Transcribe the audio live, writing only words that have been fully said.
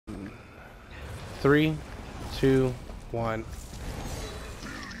3, 2, 1.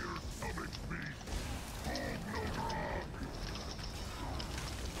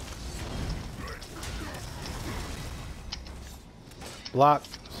 Block.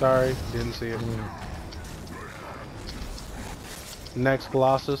 Sorry, didn't see it. Next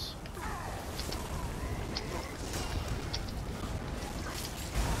Colossus.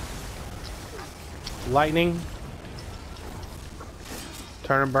 Lightning.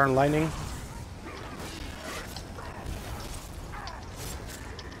 Turn and burn lightning.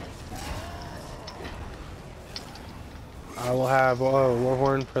 I will have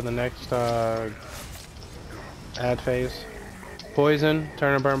Warhorn for the next ad phase. Poison.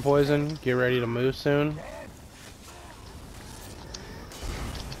 Turn and burn poison. Get ready to move soon.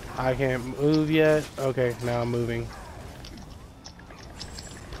 I can't move yet. Okay, now I'm moving.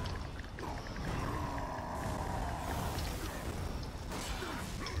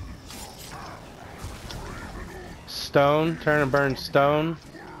 Stone. Turn and burn stone.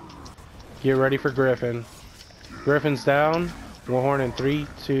 Get ready for Griffin. Griffin's down. Warhorn in 3,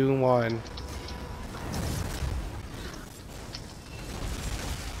 2, 1.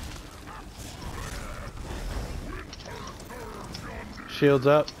 Shields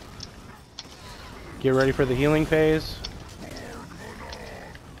up. Get ready for the healing phase.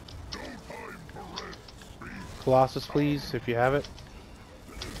 Colossus, please, if you have it.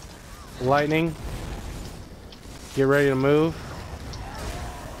 Lightning. Get ready to move.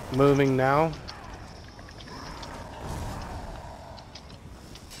 Moving now.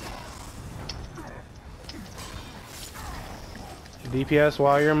 DPS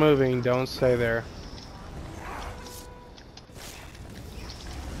while you're moving, don't stay there.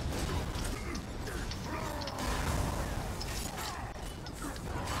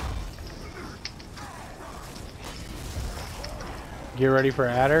 Get ready for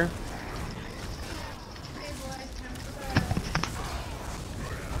Adder.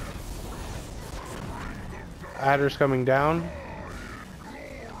 Adder's coming down.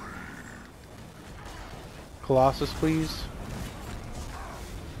 Colossus, please.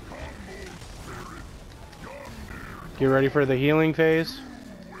 Get ready for the healing phase.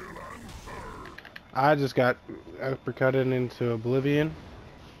 I just got uppercutted into oblivion.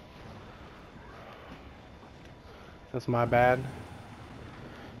 That's my bad.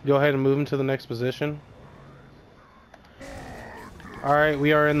 Go ahead and move into the next position. Alright,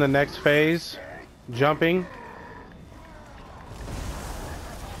 we are in the next phase. Jumping.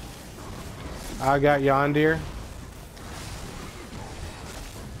 I got Yondir.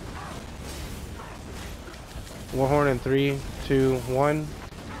 Warhorn in 3, 2, 1.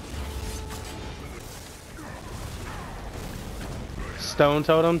 Stone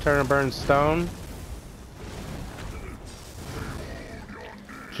totem, turn and burn stone.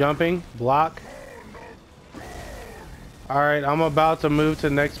 Jumping, block. Alright, I'm about to move to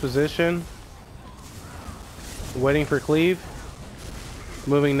the next position. Waiting for cleave.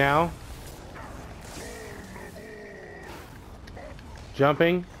 Moving now.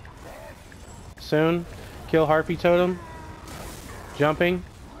 Jumping. Soon. Kill Harpy Totem. Jumping.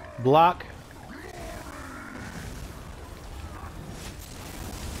 Block.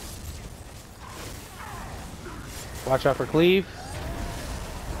 Watch out for cleave.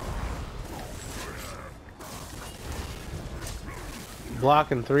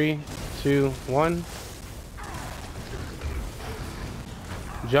 Block in 3, 2, 1.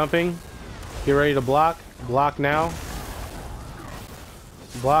 Jumping. Get ready to block. Block now.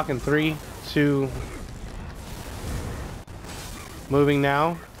 Block in 3, 2. Moving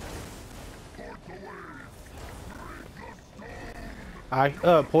now.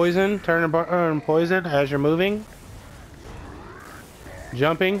 Poison. Turn and burn poison as you're moving.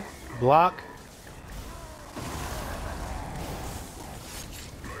 Jumping. Block.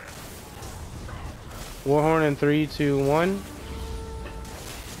 Warhorn in 3, 2, 1.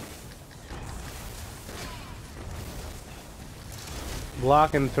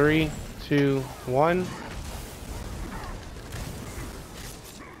 Block in 3, 2, 1.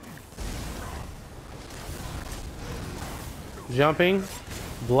 Jumping.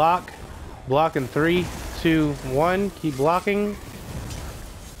 Block. Block in 3, 2, 1. Keep blocking.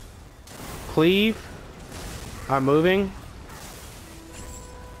 Cleave. I'm moving.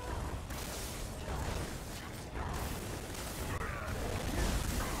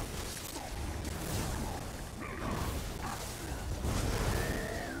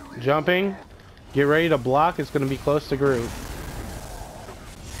 Jumping. Get ready to block. It's going to be close to group.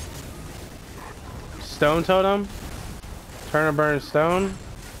 Stone totem. Turn and burn stone.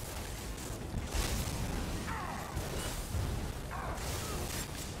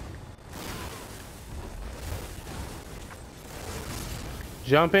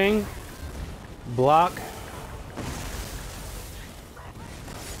 Jumping. Block.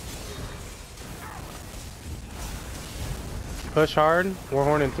 Push hard.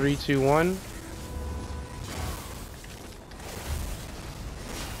 Warhorn in 3, 2, 1.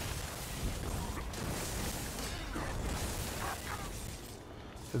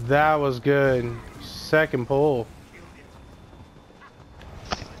 That was good. Second pull.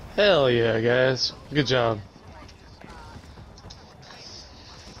 Hell yeah, guys. Good job.